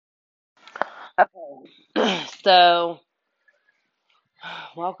So,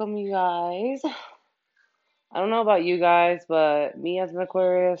 welcome, you guys. I don't know about you guys, but me as an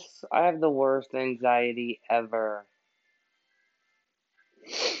Aquarius, I have the worst anxiety ever.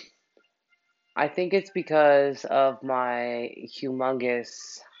 I think it's because of my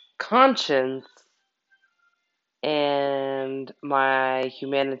humongous conscience and my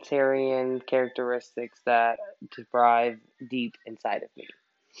humanitarian characteristics that drive deep inside of me.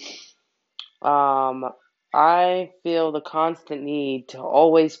 Um, I feel the constant need to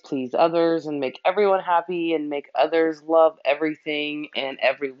always please others and make everyone happy and make others love everything and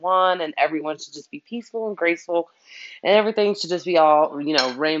everyone should just be peaceful and graceful and everything should just be all,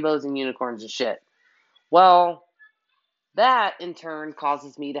 rainbows and unicorns and shit. Well, that in turn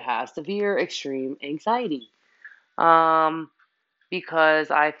causes me to have severe extreme anxiety. Um, because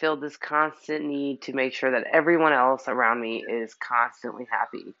I feel this constant need to make sure that everyone else around me is constantly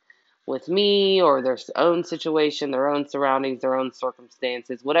happy with me or their own situation, their own surroundings, their own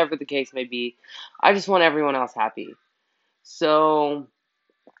circumstances, whatever the case may be. I just want everyone else happy. So,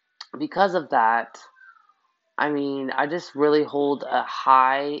 because of that, I mean, I just really hold a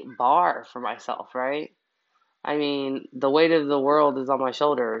high bar for myself, right? I mean, the weight of the world is on my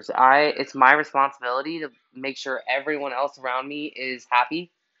shoulders. It's my responsibility to make sure everyone else around me is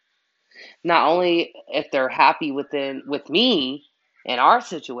happy. Not only if they're happy with me and our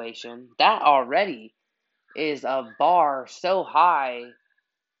situation, that already is a bar so high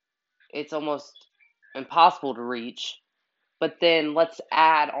it's almost impossible to reach. But then let's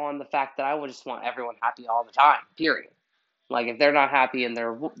add on the fact that I would just want everyone happy all the time. Period. Like if they're not happy in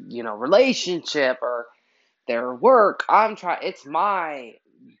their relationship or their work, I'm trying. It's my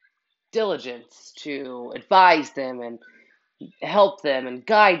diligence to advise them and help them and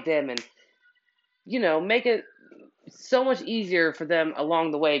guide them and make it so much easier for them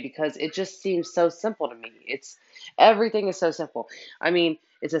along the way because it just seems so simple to me. Everything is so simple. I mean,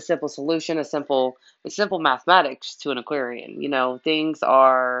 it's a simple solution, it's simple mathematics to an Aquarian. Things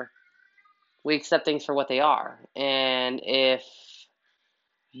are we accept things for what they are. And if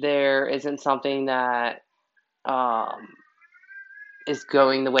there isn't something that um is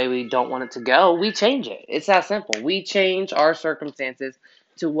going the way we don't want it to go, we change it. It's that simple. We change our circumstances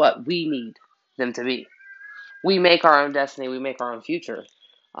to what we need them to be. We make our own destiny, we make our own future.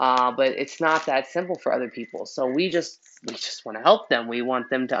 But it's not that simple for other people. So we just want to help them. We want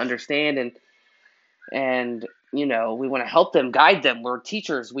them to understand and we want to help them, guide them. We're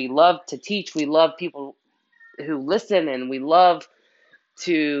teachers. We love to teach. We love people who listen, and we love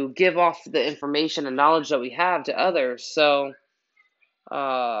to give off the information and knowledge that we have to others. So,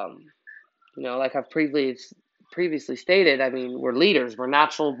 um, like I've previously stated, I mean, we're leaders. We're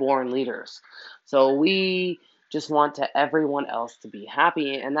natural born leaders. So we just want to everyone else to be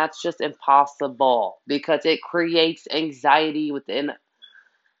happy, and that's just impossible because it creates anxiety within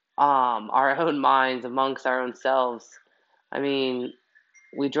our own minds, amongst our own selves. I mean,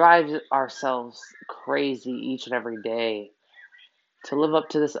 we drive ourselves crazy each and every day to live up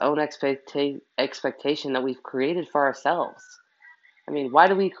to this own expectation that we've created for ourselves. I mean, why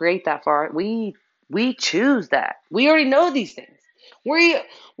do we create that for we choose that. We already know these things.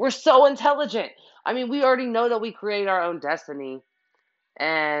 We're so intelligent. I mean, we already know that we create our own destiny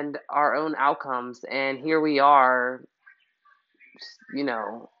and our own outcomes, and here we are, you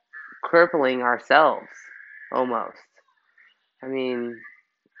know, crippling ourselves almost. I mean,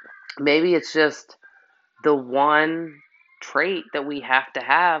 maybe it's just the one trait that we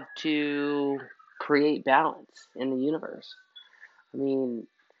have to create balance in the universe. I mean,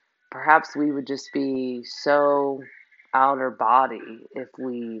 perhaps we would just be so outer body if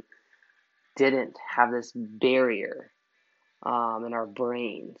we didn't have this barrier in our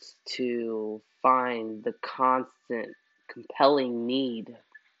brains to find the constant, compelling need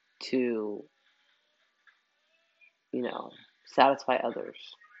to, you know, satisfy others.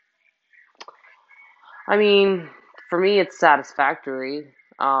 I mean, for me, it's satisfactory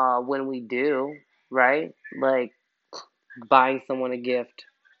when we do, right? Like buying someone a gift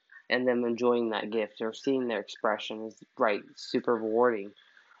and them enjoying that gift or seeing their expression is right, super rewarding.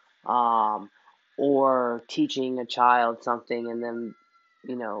 Um, or teaching a child something and then,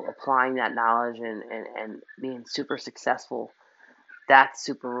 applying that knowledge and being super successful, that's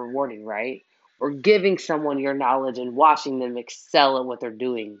super rewarding, right? Or giving someone your knowledge and watching them excel at what they're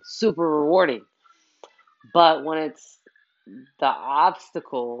doing, super rewarding. But when it's the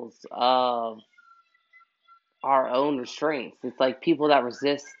obstacles of our own restraints, it's like people that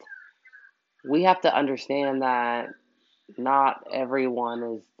resist, we have to understand that not everyone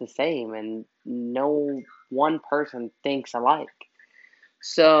is the same and no one person thinks alike.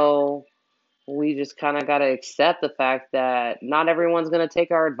 So we just kind of got to accept the fact that not everyone's going to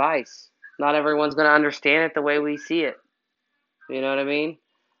take our advice. Not everyone's going to understand it the way we see it. You know what I mean?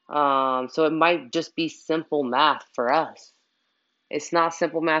 So it might just be simple math for us. It's not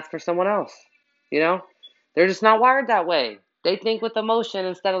simple math for someone else. You know? They're just not wired that way. They think with emotion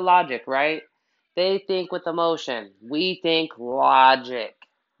instead of logic, right? They think with emotion. We think logic.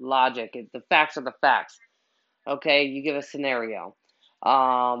 Logic. The facts are the facts. Okay, you give a scenario.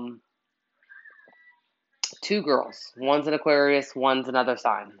 Um, Two girls. One's an Aquarius, one's another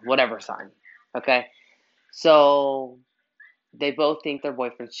sign, whatever sign. Okay, so they both think their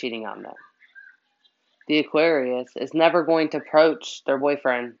boyfriend's cheating on them. The Aquarius is never going to approach their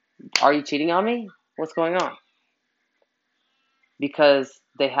boyfriend. Are you cheating on me? What's going on? Because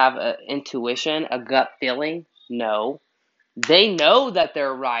they have an intuition, a gut feeling. No, they know that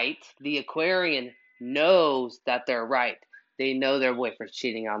they're right. The Aquarian knows that they're right. They know their boyfriend's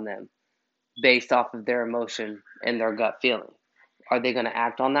cheating on them based off of their emotion and their gut feeling. Are they going to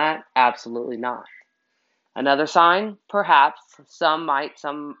act on that? Absolutely not. Another sign, perhaps, some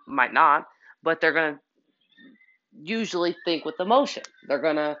might not, but they're going to usually think with emotion. They're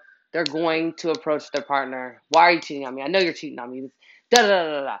going to approach their partner. Why are you cheating on me? I know you're cheating on me. Da da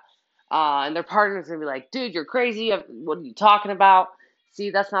da da da. And their partner's gonna be like, dude, you're crazy. What are you talking about?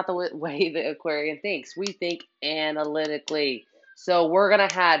 See, that's not the way the Aquarian thinks. We think analytically. So we're gonna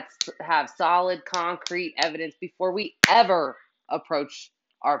have solid, concrete evidence before we ever approach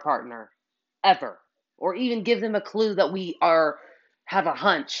our partner, ever, or even give them a clue that we are have a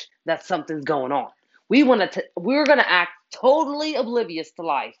hunch that something's going on. We're gonna act totally oblivious to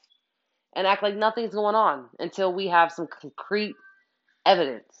life and act like nothing's going on until we have some concrete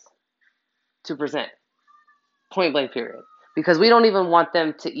evidence to present. Point blank period. Because we don't even want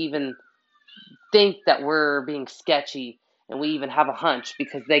them to even think that we're being sketchy and we even have a hunch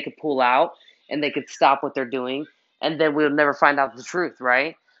because they could pull out and they could stop what they're doing and then we'll never find out the truth,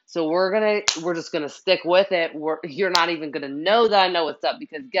 right? So we're just gonna stick with it. You're not even gonna know that I know what's up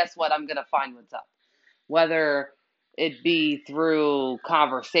because guess what? I'm gonna find what's up. Whether it be through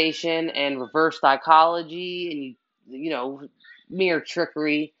conversation and reverse psychology and mere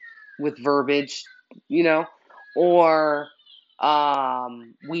trickery with verbiage, you know, or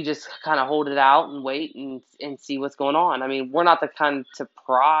we just kind of hold it out and wait and see what's going on. I mean, we're not the kind to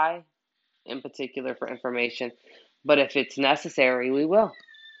pry in particular for information, but if it's necessary, we will.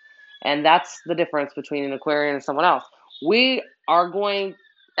 And that's the difference between an Aquarian and someone else. We are going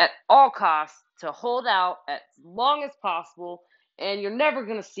at all costs to hold out as long as possible, and you're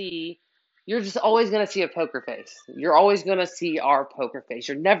just always going to see a poker face. You're always going to see our poker face.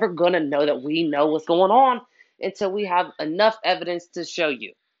 You're never going to know that we know what's going on until we have enough evidence to show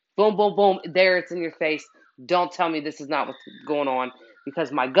you. Boom, boom, boom. There it's in your face. Don't tell me this is not what's going on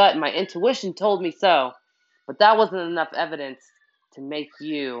because my gut and my intuition told me so. But that wasn't enough evidence to make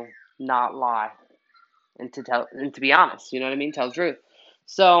you not lie and to be honest, you know what I mean? Tell the truth.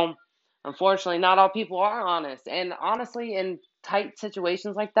 So, unfortunately, not all people are honest. And honestly, in tight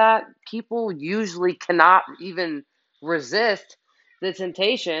situations like that, people usually cannot even resist the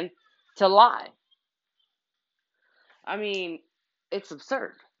temptation to lie. I mean, it's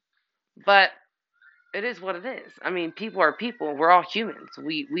absurd, but it is what it is. I mean, people are people. We're all humans.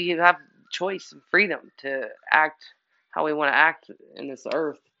 We have choice and freedom to act how we want to act in this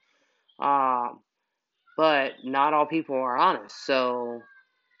earth. Um, but not all people are honest. So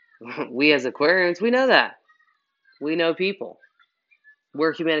we as Aquarians, we know that. We know people.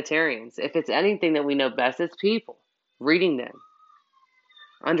 We're humanitarians. If it's anything that we know best, it's people. Reading them,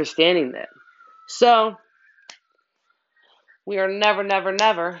 understanding them. So we are never, never,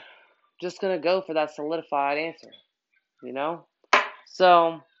 never just going to go for that solidified answer, you know?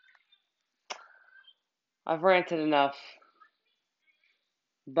 So I've ranted enough,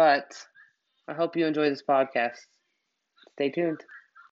 but I hope you enjoy this podcast. Stay tuned.